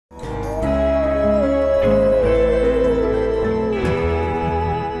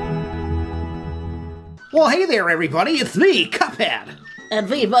hey there, everybody. It's me, Cuphead. And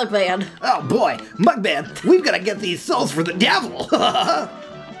me, Mugman. Oh, boy. Mugman, we've got to get these souls for the devil. I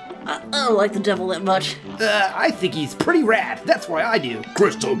don't like the devil that much. I think he's pretty rad. That's why I do.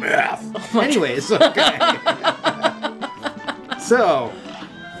 Crystal meth. Oh Anyways, okay. So,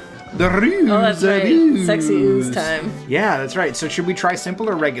 the Ooze. Oh, that's right. Ooze. Sexy Ooze time. Yeah, that's right. So should we try simple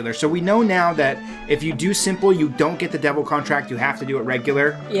or regular? So we know now that if you do simple, you don't get the devil contract. You have to do it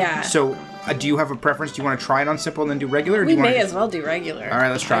regular. Yeah. So do you have a preference? Do you want to try it on simple and then do regular? Or We do you may want as well do regular. All right,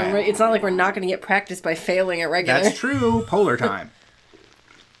 let's try it. It's not like we're not going to get practice by failing at regular. That's true. Polar time.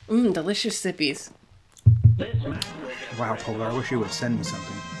 Delicious sippies. Wow, Polar, I wish you would send me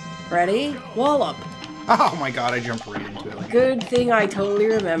something. Ready? Wallop. Oh my god, I jumped right into it. Like Good thing I totally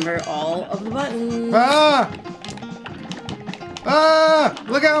remember all of the buttons. Ah! Ah!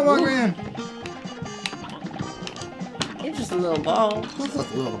 Look out, Mugman! It's just a little ball. What's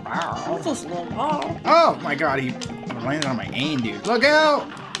this little barrel? It's just a little ball. Oh my god, he landed on my aim, dude. Look out!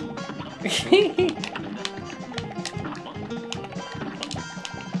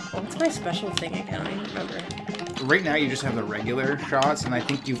 What's my special thing again? I don't remember. Right now, you just have the regular shots, and I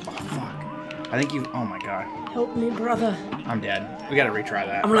think you've. Oh, fuck. I think you've. Oh my god. Help me, brother. I'm dead. We gotta retry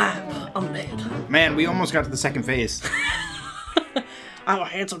that. I'm alive. I'm dead. Man, we almost got to the second phase. I'm a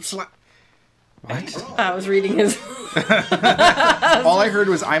handsome slut. What? I was reading his. All I heard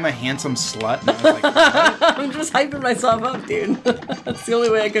was, I'm a handsome slut. And I was like, what? I'm just hyping myself up, dude. That's the only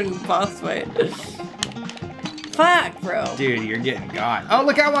way I can boss fight. Fuck, bro. Dude, you're getting got. Oh,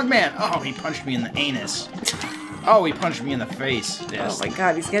 look out, Mugman! Oh, he punched me in the anus. Oh, he punched me in the face. Yes. Oh my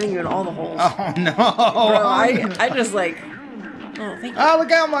god, he's getting you in all the holes. Oh, no. Bro, I just like... Oh, thank you. Oh,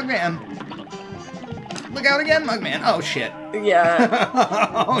 look out, Mugman. Look out again, Mugman. Oh, shit.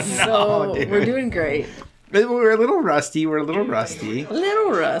 Yeah. Oh, no, So, dude. we're doing great. We're a little rusty. We're a little rusty. A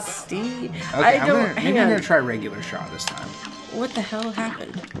little rusty. Okay, Hang on. maybe I'm gonna try regular shot this time. What the hell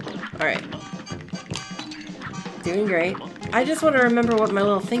happened? Alright. Doing great. I just want to remember what my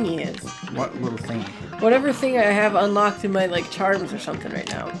little thingy is. What little thingy? Whatever thing I have unlocked in my, like, charms or something right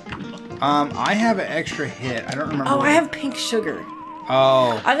now. I have an extra hit. I don't remember. Oh, I have pink sugar.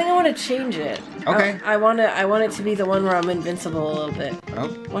 Oh. I think I want to change it. Okay. I want it to be the one where I'm invincible a little bit. Oh.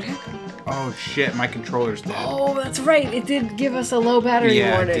 What happened? Oh shit! My controller's dead. Oh, that's right. It did give us a low battery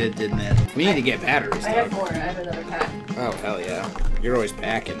warning. Yeah, it did, didn't it? We need to get batteries. I have more. I have another pack. Oh hell yeah! You're always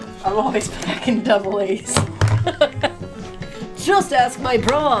packing. I'm always packing double A's. Just ask my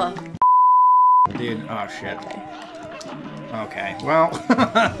bra. Dude, oh shit. Okay, well.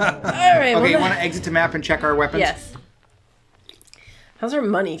 Alright, okay, you want to exit to map and check our weapons? Yes. How's our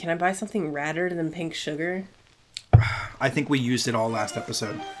money? Can I buy something radder than pink sugar? I think we used it all last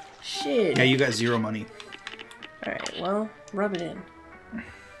episode. Shit. Yeah, you got 0 money. Alright, well, rub it in.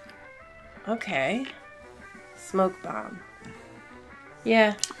 Okay. Smoke bomb.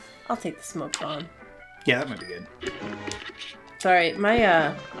 Yeah, I'll take the smoke bomb. Yeah, that might be good. Sorry,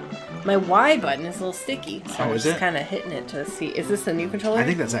 my Y button is a little sticky, so I'm is just it? kind of hitting it to see. Is this the new controller? I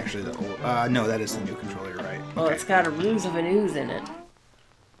think that's actually the old. No, that is the new controller, right? Well, Okay. it's got a ruse of an ooze in it.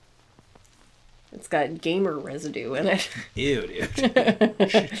 It's got gamer residue in it. Ew, dude.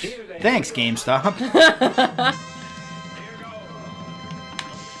 Thanks, GameStop.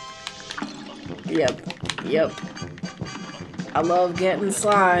 Yep. I love getting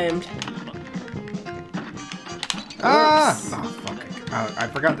slimed. Ah! Oops. Oh, fuck. I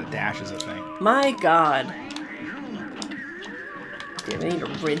forgot the dash is a thing. My god. Dude, I need to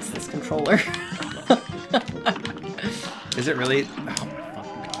rinse this controller. Is it really? Oh, my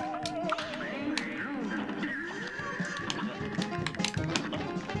fucking god.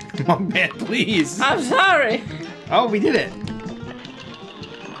 Come on, man, please. I'm sorry. Oh, we did it.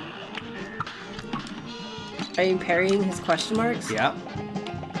 Are you parrying his question marks? Yep.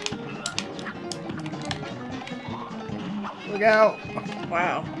 Look out.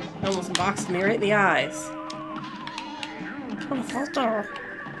 Wow. He almost boxed me right in the eyes.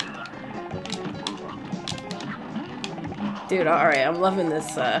 Dude, alright, I'm loving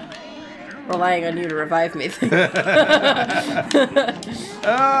this, relying on you to revive me thing.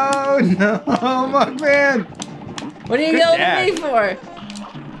 Oh, no, Mugman. What are you yelling at me for?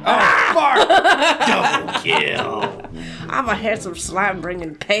 Oh, fuck. Double kill. I'm a handsome slime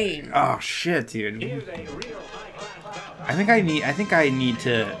bringing pain. Oh, shit, dude. I think I need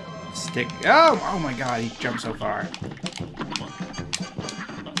to stick. Oh my god, he jumped so far.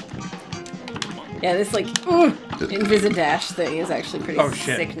 Yeah, this like Invisidash thing is actually pretty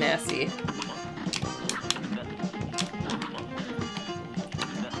sick nasty.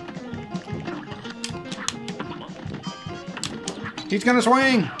 He's gonna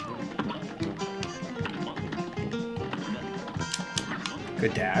swing.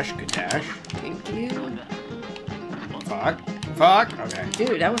 Good dash. Good dash. Thank you. Fuck. Fuck. Okay.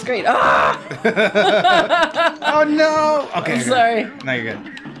 Dude, that was great. Ah! Oh no. Okay. I'm sorry. No, you're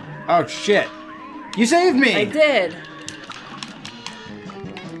good. Oh shit. You saved me. I did.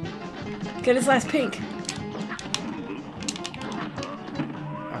 Get his last pink.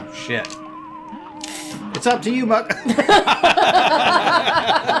 Oh shit. It's up to you, Mug.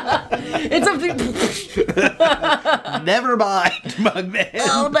 It's up to Never mind, Mugman.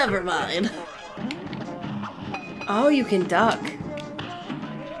 Oh, never mind. Oh, you can duck.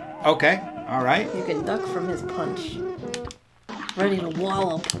 Okay. All right. You can duck from his punch. Ready to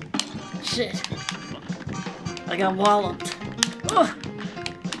wallop. Shit. I got walloped. Oh.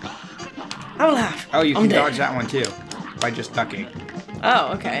 I'm laugh. Oh, you I'm can dead. dodge that one too by just ducking.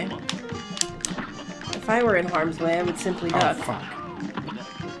 Oh, okay. If I were in harm's way, I would simply duck. Oh fuck.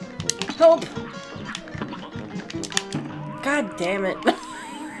 Help! God damn it.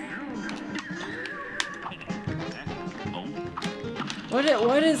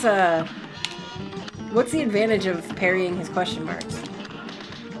 What's the advantage of parrying his question marks?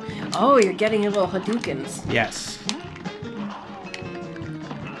 Oh, you're getting your little Hadoukens. Yes.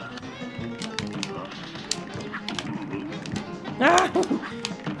 Ah!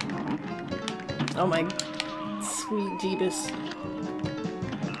 Oh my sweet Jeebus.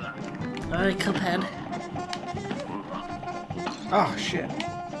 Alright, Cuphead. Oh shit.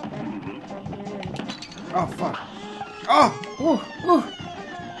 Oh fuck. Oh! Ooh, ooh.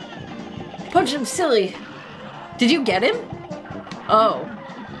 Punch him silly. Did you get him? Oh.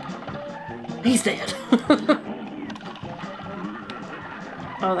 He's dead.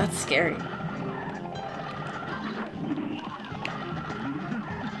 Oh, that's scary.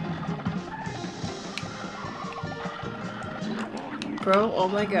 Bro, oh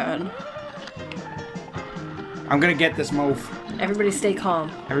my god. I'm gonna get this move. Everybody stay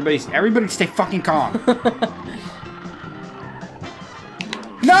calm. Everybody stay fucking calm.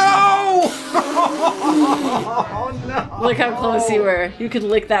 No! Oh no! Look how close you were. You could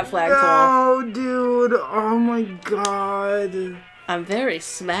lick that flagpole. No, dude. Oh my god. I'm very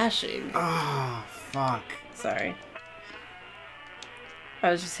smashing. Oh, fuck. Sorry.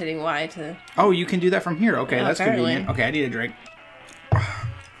 I was just hitting Y to... Oh, you can do that from here. Okay, Yeah, that's apparently. convenient. Okay, I need a drink.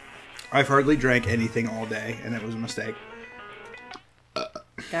 I've hardly drank anything all day, and it was a mistake.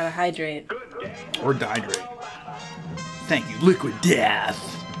 Gotta hydrate. Or dihydrate. Thank you, Liquid Death.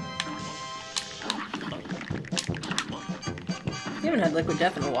 You haven't had Liquid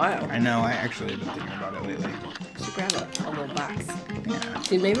Death in a while. I know, I actually have been thinking about it lately. Should grab a little box. Yeah.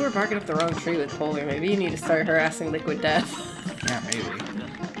 Dude, maybe we're barking up the wrong tree with Polar. Maybe you need to start harassing Liquid Death. Yeah, maybe.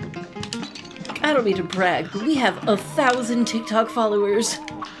 I don't mean to brag, but we have 1,000 TikTok followers.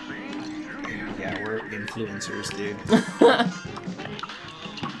 Yeah, we're influencers, dude.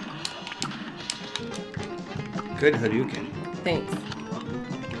 Good Hadouken. Thanks.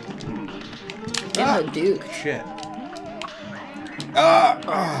 Get Hadouk. Shit.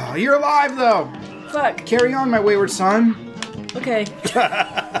 Oh, you're alive, though! Fuck. Carry on, my wayward son. Okay.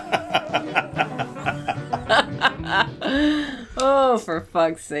 Oh, for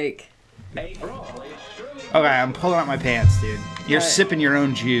fuck's sake. Okay, I'm pulling out my pants, dude. You're Alright. sipping your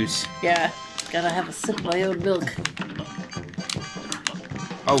own juice. Yeah. Gotta have a sip of my own milk.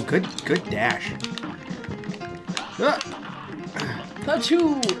 Oh, good dash.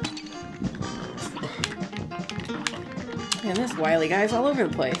 Achoo! Man, this wily guy's all over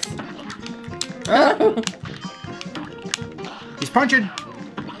the place. He's punching.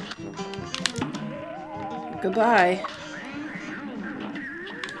 Goodbye.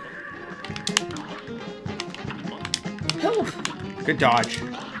 Help! Good dodge.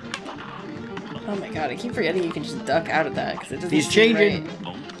 Oh my god, I keep forgetting you can just duck out of that because it doesn't He's seem changing.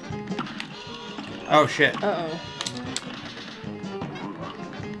 right. Oh, shit. Uh-oh.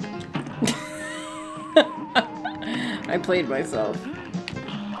 I played myself.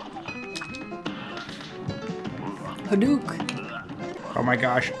 Hadouk. Oh my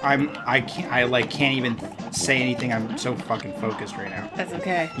gosh, I can't even say anything. I'm so fucking focused right now. That's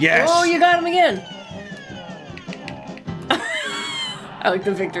okay. Yes! Oh, you got him again! I like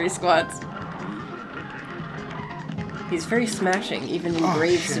the victory squats. He's very smashing, even in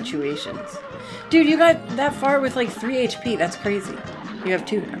grave shit. situations. Dude, you got that far with like 3 HP. That's crazy. You have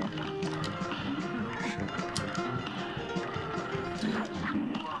 2 now.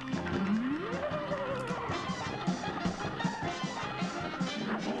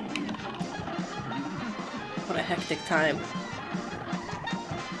 What a hectic time.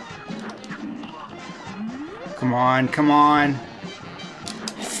 Come on, come on.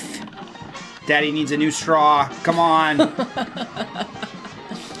 Daddy needs a new straw. Come on.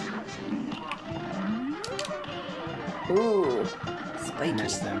 Thank you.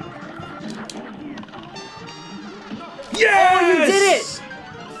 Missed them. Yes! Oh, you did it!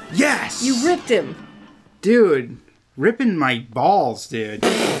 Yes! You ripped him. Dude, ripping my balls, dude.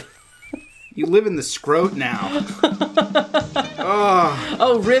 You live in the scrot now.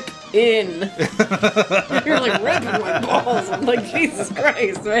 Oh, rip in. You're like, ripping my balls. I'm like, Jesus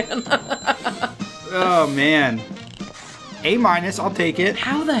Christ, man. Oh, man. A-, I'll take it.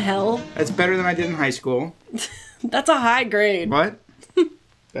 How the hell? That's better than I did in high school. That's a high grade. What?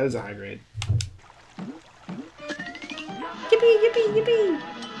 That is a high grade. Yippee, yippee, yippee.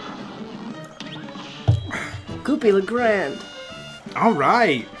 Goopy Legrand. All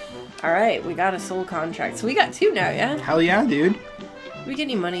right. All right, we got a soul contract. So we got 2 now, yeah? Hell yeah, dude. We get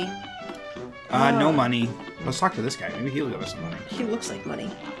any money? No money. Let's talk to this guy. Maybe he'll give us some money. He looks like money.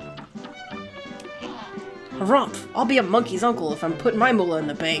 Harumph! I'll be a monkey's uncle if I'm putting my moolah in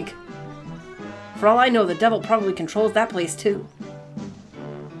the bank. For all I know, the devil probably controls that place too.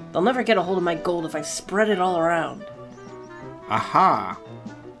 They'll never get a hold of my gold if I spread it all around. Aha.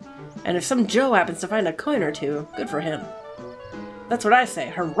 And if some Joe happens to find a coin or two, good for him. That's what I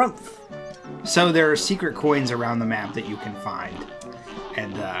say, harumph. So there are secret coins around the map that you can find.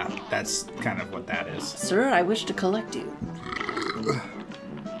 And that's kind of what that is. Sir, I wish to collect you.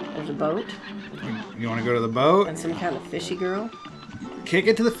 There's a boat. You want to go to the boat? And some kind of fishy girl. Can't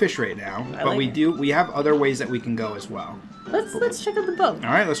get to the fish right now, but we have other ways that we can go as well. Let's check out the boat.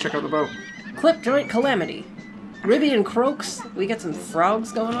 All right, let's check out the boat. Clip Joint Calamity. Ribby and Croaks. We got some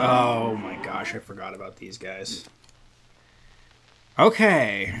frogs going on. Oh my gosh, I forgot about these guys.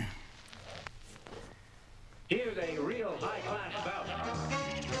 Okay. Here's a real high-class bout.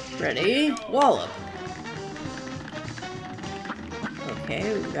 Ready? Wallop.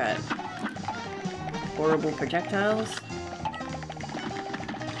 Okay, we've got horrible projectiles.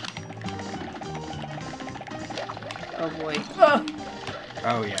 Oh boy. Oh!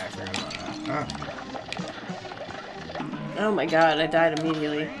 Oh yeah, I forgot about that. Oh my god, I died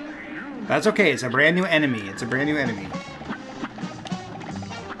immediately. That's okay, it's a brand new enemy. It's a brand new enemy.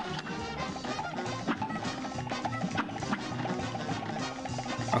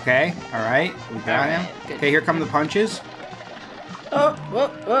 Okay, alright, we got him. Good. Okay, here come the punches. Oh, whoa,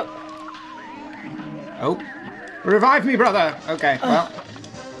 whoa. Oh. Revive me, brother! Okay, well.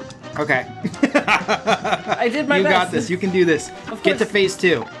 Okay. I did my You best. got this, you can do this. Get to phase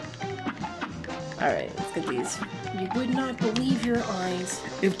 2. Alright, let's get these. You would not believe your eyes.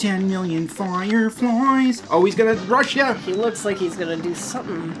 If 10 million fireflies. Oh, he's gonna rush you! He looks like he's gonna do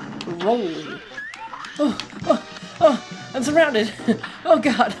something rolly. Oh, oh, oh, I'm surrounded. Oh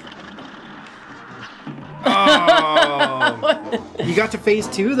god. Oh. You got to phase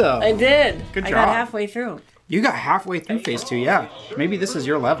 2 though. I did. Good I job. got halfway through. You got halfway through phase 2, yeah. Maybe this is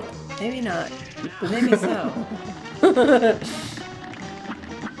your level. Maybe not, but maybe so.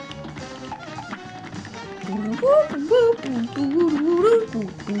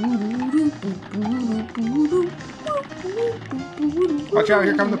 Watch out,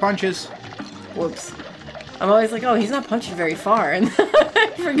 here come the punches. Whoops. I'm always like, oh, he's not punching very far, and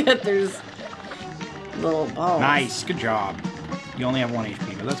I forget there's little balls. Nice, good job. You only have 1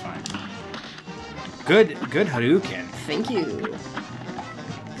 HP, but that's fine. Good Hadouken. Thank you.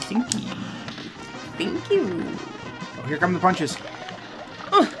 Stinky. Thank you. Oh, here come the punches.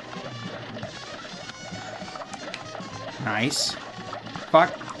 Nice.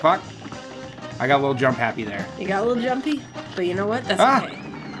 Fuck. I got a little jump happy there. You got a little jumpy? But you know what? That's okay.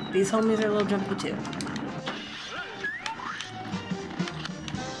 These homies are a little jumpy too.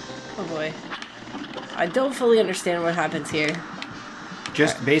 Oh boy. I don't fully understand what happens here.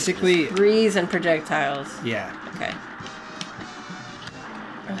 Just basically... Breeze and projectiles. Yeah. Okay.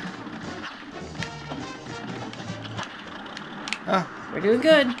 We're doing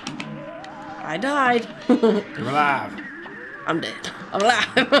good. I died. You're alive. I'm dead. I'm alive.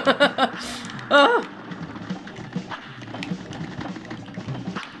 Oh.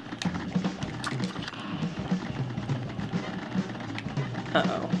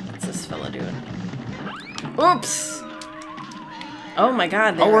 Uh-oh. What's this fella doing? Oops! Oh my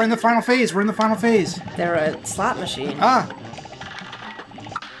god. Oh, we're in the final phase. We're in the final phase. They're a slot machine.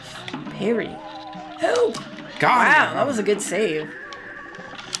 Parry. Help! Wow, that was a good save.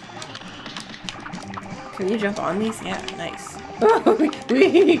 Can you jump on these? Yeah, nice.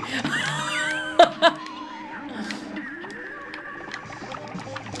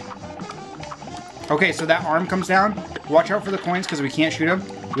 Okay, so that arm comes down. Watch out for the coins because we can't shoot them.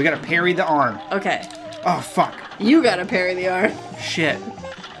 We gotta parry the arm. Okay. Oh, fuck. You gotta parry the arm. Shit.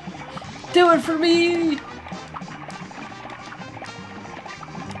 Do it for me!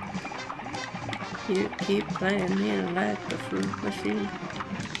 You keep playing me like the fruit machine.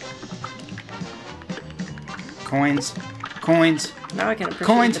 Coins. Coins. Now I can appreciate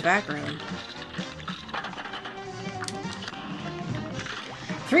Coins. the background.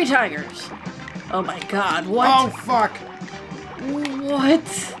 3 tigers. Oh my god, what? Oh, fuck.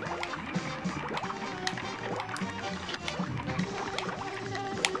 What?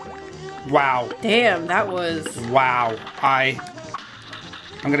 Wow. Damn, that was... Wow.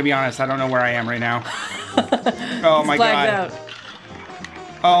 I'm gonna be honest, I don't know where I am right now. Oh my god. Out.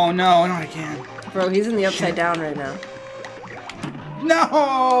 Oh no, not again. Bro, he's in the upside down right now. No!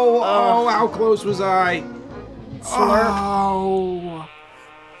 Oh, how close was I? Slurp. Oh.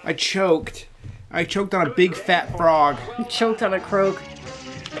 I choked. I choked on a big fat frog. He choked on a croak.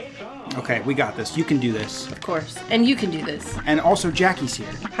 Okay, we got this. You can do this. Of course. And you can do this. And also Jackie's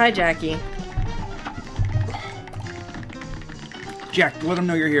here. Hi, Jackie. Jack, let him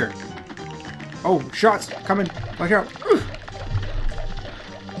know you're here. Oh, shots coming. Look out.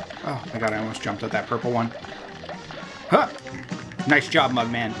 Oh my god, I almost jumped at that purple one. Huh. Nice job,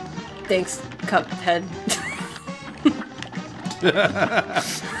 Mugman. Thanks, Cuphead.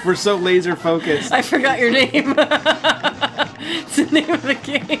 We're so laser focused. I forgot your name. It's the name of the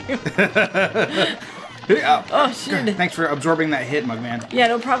game. Oh, shit. Thanks for absorbing that hit, Mugman. Yeah,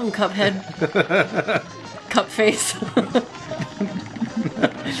 no problem, Cuphead. Cup face.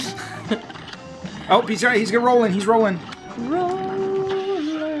 Oh, he's right. He's rolling. He's rolling. Rolling.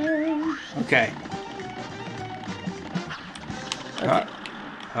 Okay. Okay.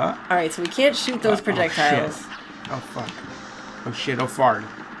 Alright, so we can't shoot those projectiles. Oh, fuck. Oh, shit. Oh, fart.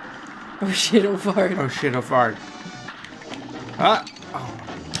 Oh, shit, oh, fart. Oh, shit. Oh, fart. Oh.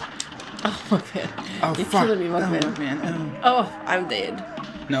 Oh, my man. Oh, You're fuck. killing me, my man. Man. Oh, I'm dead.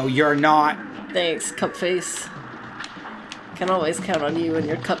 No, you're not. Thanks, cup face. Can always count on you and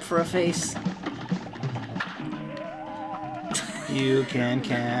your cup for a face. You can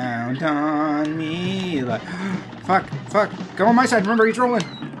count on me. Like, fuck. Go on my side. Remember, he's rolling.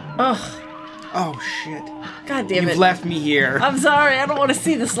 Ugh. Oh, shit. God damn it. You've left me here. I'm sorry, I don't want to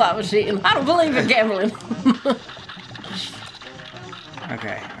see the slot machine. I don't believe in gambling.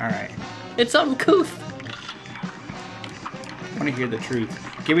 Okay, alright. It's uncouth. I want to hear the truth.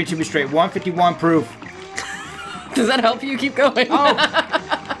 Give it to me straight. 151 proof. Does that help you keep going?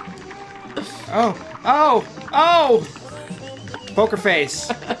 Oh! Poker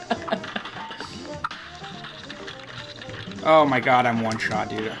face. Oh my god, I'm one shot,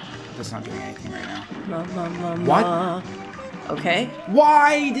 dude. That's not doing anything right now. What? Okay.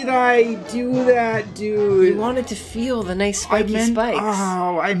 Why did I do that, dude? You wanted to feel the nice spiky spikes.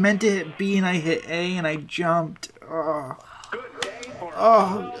 Oh, I meant to hit B and I hit A and I jumped. Oh.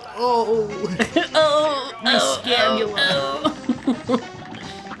 Oh. Oh, My scamula.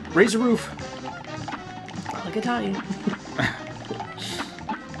 Raise the roof. Like a tiny.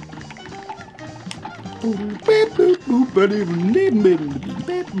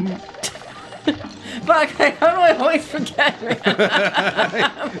 Fuck, how do I always forget?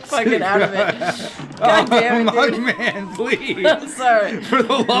 I'm fucking out of it. God damn it, dude. Mugman, please. I'm sorry. For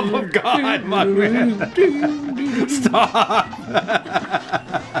the love of God, Mugman. Stop.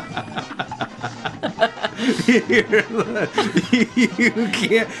 You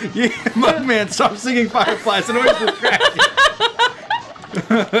can't. Mugman, stop singing Fireflies. It always distracts you.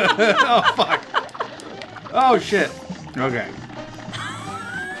 Oh, fuck. Oh, shit. Okay.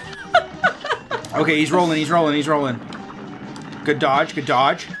 Okay, he's rolling. Good dodge.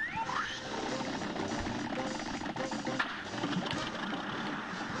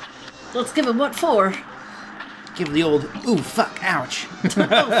 Let's give him what for. Give the old, ooh, fuck, ouch. Oh,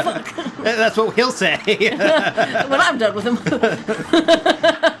 fuck. That's what he'll say. When I'm done with him.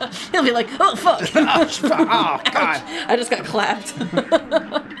 He'll be like, oh, fuck. Ouch, fuck. Oh, God. I just got clapped.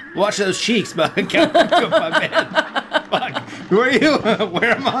 Watch those cheeks, bud. Come, my man. Fuck. Who are you?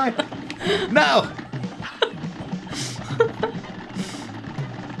 Where am I? No.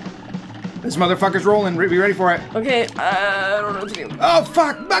 This motherfucker's rolling. Be ready for it. Okay, I don't know what to do. Oh,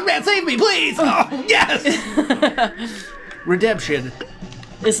 fuck. Mugman, save me, please. Oh, yes. Redemption.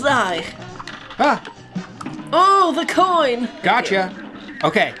 It's I. Ah. Oh, the coin. Gotcha.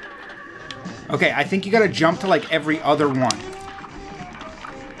 Okay. Okay, I think you gotta jump to, like, every other one.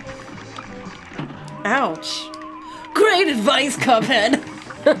 Ouch. Great advice, Cuphead.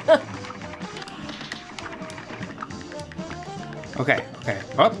 Okay.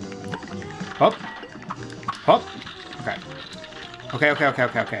 Up.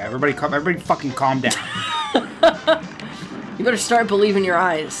 Okay. Everybody fucking calm down. You better start believing your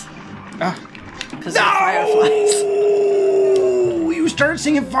eyes. Because they're No! fireflies. You started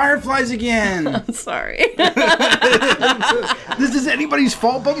singing Fireflies again. I'm sorry. This is anybody's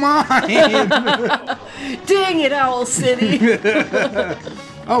fault but mine. Dang it, Owl City.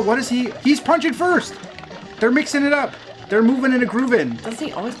 Oh, what is he? He's punching first. They're mixing it up. They're moving and grooving. Doesn't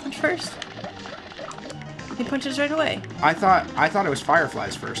he always punch first? He punches right away. I thought it was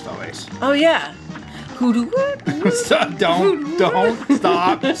Fireflies first always. Oh yeah. Stop, don't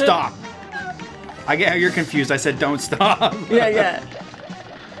stop. I get how you're confused. I said don't stop. Yeah.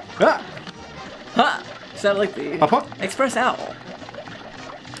 Ah, Ha! Sound like the hop, hop, Express Owl.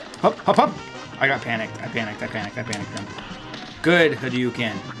 hop, hop, hop. I got panicked. I panicked then. Good,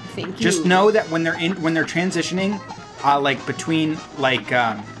 Hadouken. Thank you. Just know that when they're transitioning, like between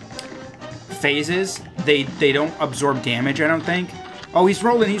phases, they don't absorb damage. I don't think. Oh, he's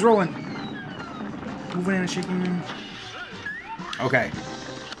rolling. Moving and shaking. Okay.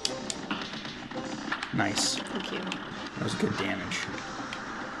 Nice. Thank you. That was good damage.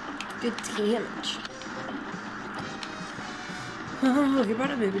 Good damage. Oh, you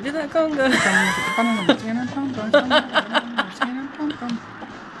brought a baby to that conga.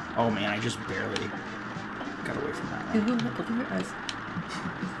 Oh man, I just barely got away from that one. Look at your eyes.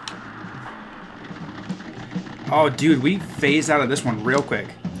 Oh dude, we phased out of this one real quick.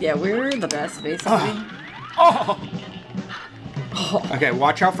 Yeah, we're the best, basically. Oh! Okay,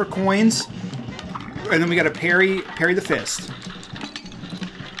 watch out for coins. And then we gotta parry the fist.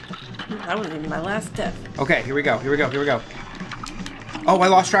 That wasn't even my last step. Okay, here we go. Oh, I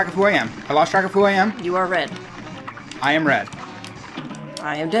lost track of who I am. You are red. I am red.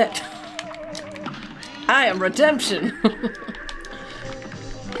 I am dead. I am redemption.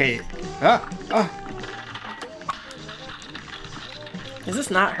 Okay. Is this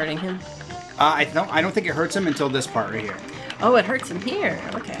not hurting him? I don't think it hurts him until this part right here. Oh, it hurts him here.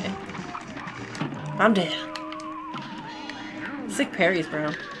 Okay. I'm dead. Sick parries,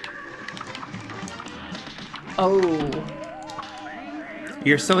 bro. Oh.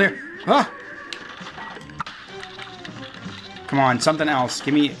 You're still here. Ah! Come on, something else.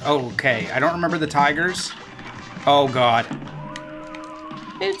 Give me... Oh, okay. I don't remember the tigers. Oh, God.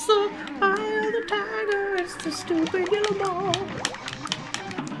 It's the eye of the tiger. It's the stupid yellow ball.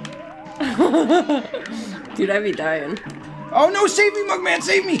 Dude, I'd be dying. Oh, no! Save me, Mugman!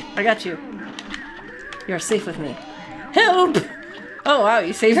 Save me! I got you. You're safe with me. Help! Oh, wow,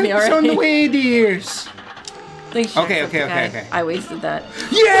 you saved me already. Help's on the way, dears. Thanks, Okay. I wasted that.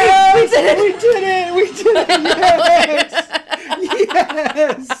 Yes! We did it!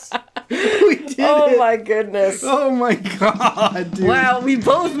 Yes! We did it! Oh my goodness. Oh my god, dude. Wow, we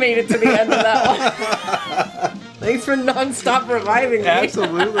both made it to the end of that one. Thanks for non-stop reviving me.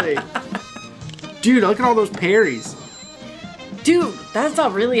 Absolutely. Dude, look at all those parries. Dude, that's a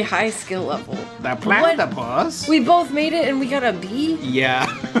really high skill level. The platypus? We both made it and we got a B? Yeah.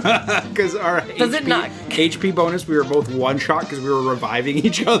 Because our HP bonus, we were both one shot because we were reviving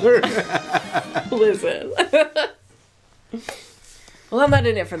each other. Listen. Well, I'm not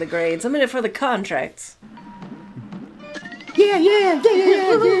in it for the grades. I'm in it for the contracts. Yeah.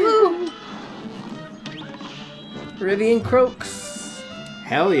 Rivian Croaks.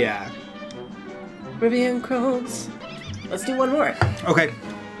 Hell yeah. Rivian Croaks. Let's do one more. Okay.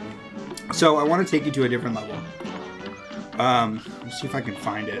 So I want to take you to a different level. Let's see if I can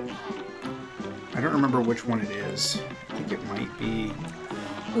find it. I don't remember which one it is. I think it might be...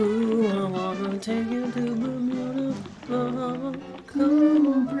 Ooh, I wanna take you to Bermuda. Come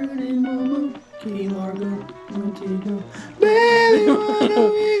on, pretty mama. Key Largo, Montego. Baby, what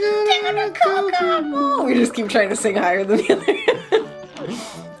are we gonna Kokomo? We just keep trying to sing higher than the other.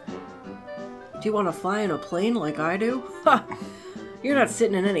 Do you want to fly in a plane like I do? Ha! You're not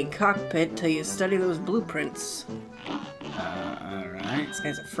sitting in any cockpit till you study those blueprints. Alright. This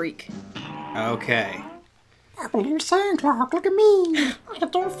guy's a freak. Okay. You're saying, Clark, look at me. I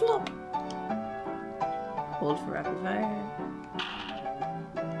got door flop. Hold for rapid fire.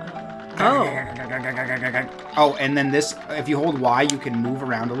 Oh, and then this, if you hold Y, you can move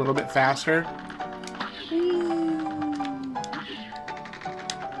around a little bit faster.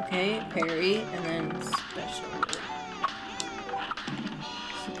 Okay, parry, and then special.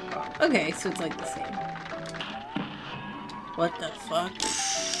 Okay, so it's like the same. What the fuck?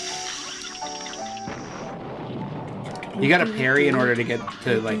 You gotta parry in order to get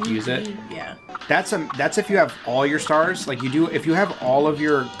to like use it. Yeah. That's if you have all your stars. Like you do, if you have all of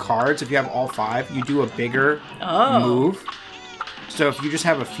your cards, if you have all 5, you do a bigger move. So if you just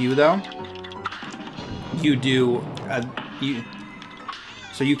have a few though, you do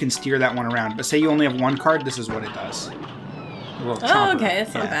so you can steer that one around. But say you only have 1 card, this is what it does. Oh, okay,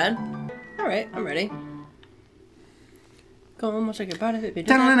 that's not bad. All right, I'm ready. Como se que parece.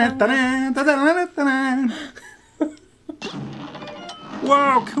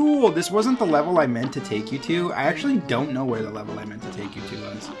 Wow, cool. This wasn't the level I meant to take you to. I actually don't know where the level I meant to take you to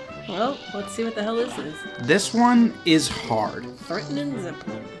was. Well, let's see what the hell this is. This one is hard. Threatenin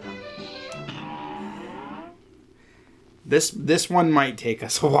Zeppelin. This one might take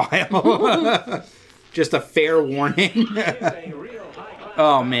us a while. Just a fair warning.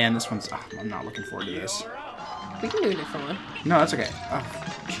 Oh man, this one's... Oh, I'm not looking forward to this. We can do a different one. No, that's okay. Oh,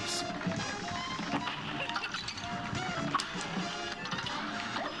 jeez.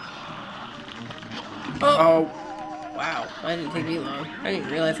 Oh. Wow, that didn't take me long. I didn't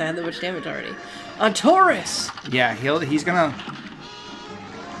realize I had that much damage already. A Taurus! Yeah, he's gonna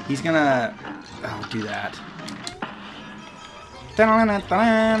oh, do that.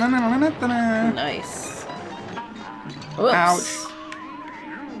 Nice. Whoops. Ouch.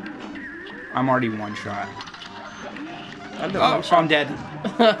 I'm already one shot. I'm dead.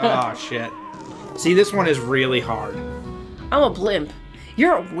 Oh, shit. See, this one is really hard. I'm a blimp.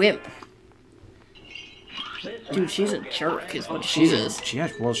 You're a wimp. Dude, she's a jerk is what she is.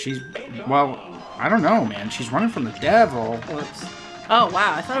 Well, I don't know, man. She's running from the devil. Whoops. Oh,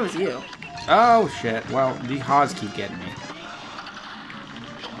 wow, I thought it was you. Oh, shit. Well, the Haws keep getting me.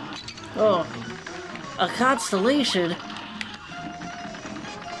 Oh. A constellation.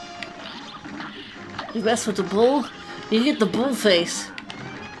 You mess with the bull, you get the bull face.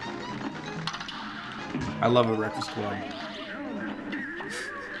 I love a Breakfast Club.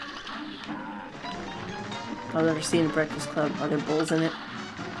 I've never seen a Breakfast Club. Are there bulls in it?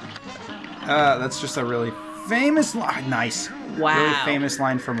 That's just a really famous line. Nice. Wow. Really famous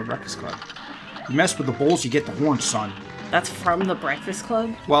line from a Breakfast Club. You mess with the bulls, you get the horns, son. That's from the Breakfast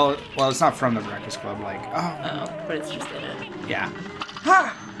Club? Well, it's not from the Breakfast Club. Like, Oh, but it's just in it. Yeah.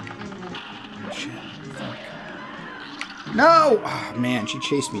 Ha! Shit. No! Oh, man, she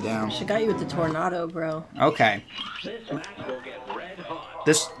chased me down. She got you with the tornado, bro. Okay.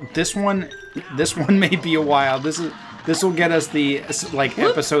 This one may be a while. This will get us the like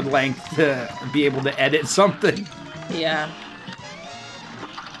episode length to be able to edit something. Yeah.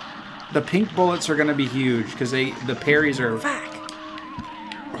 The pink bullets are gonna be huge because the parries are. Fuck.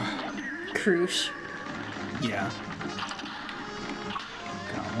 Cruise. Yeah.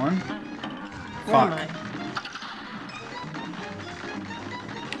 Got one. Where am I?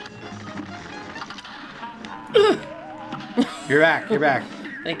 You're back. You're back.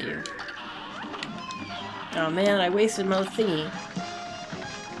 Thank you. Oh man, I wasted my thingy.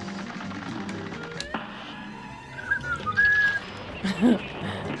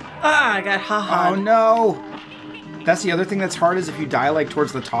 I got ha-ha. Oh no! That's the other thing that's hard is if you die like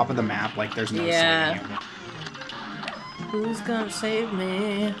towards the top of the map, like there's no saving you. Who's gonna save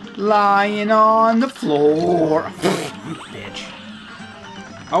me? Lying on the floor. You bitch.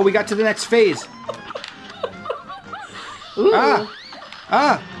 Oh, we got to the next phase. Ooh. Ah!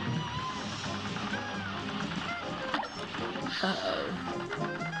 Ah! Uh-oh.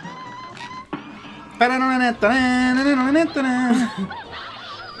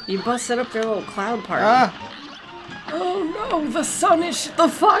 You busted up their little cloud party. Ah! Oh no, the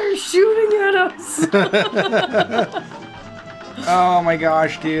fire's shooting at us! Oh my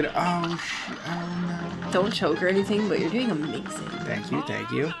gosh, dude. Oh shit. Oh no. Don't choke or anything, but you're doing amazing. Thank you,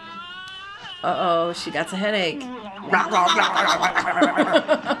 thank you. Uh-oh, she got a headache.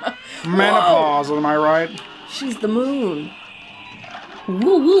 Menopause, am I right? She's the moon.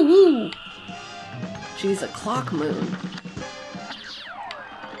 Woo woo woo. She's a clock moon.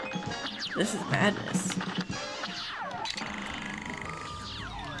 This is madness.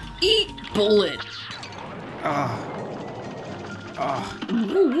 Eat bullet. Woo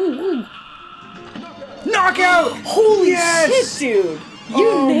woo woo. Knockout! Holy yes! shit, dude!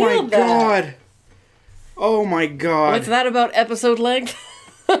 You nailed that. God. Oh my god. What's that about episode length?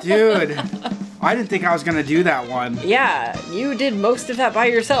 Dude. I didn't think I was gonna do that one. Yeah, you did most of that by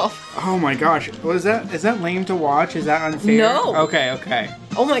yourself. Oh my gosh. Is that lame to watch? Is that unfair? No. Okay, okay.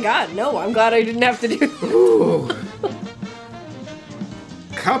 Oh my god, no, I'm glad I didn't have to do that. Ooh.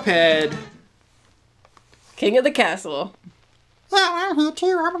 Cuphead. King of the castle. Well, I'm here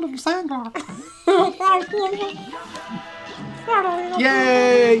too. I'm a little sandlot.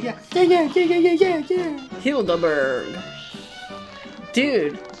 Yay! Yeah, yeah, yeah, yeah, yeah, yeah, yeah. Hildeberg.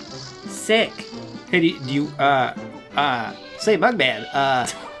 Dude. Sick. Hey, do you, say, Mugman,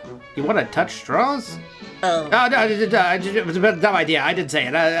 you want to touch straws? Oh. Oh, no, it was a dumb idea. I didn't say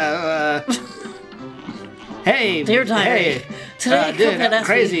it. Hey. Dear diary. Hey. Today, Dude, Cuphead asked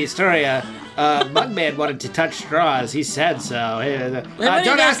crazy me, story. Bugman wanted to touch straws. He said so. What do you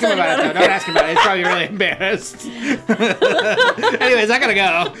Don't guys ask him think about it, though. about it? Don't ask him about it. He's probably really embarrassed. Anyways, I gotta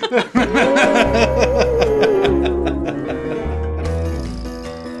go.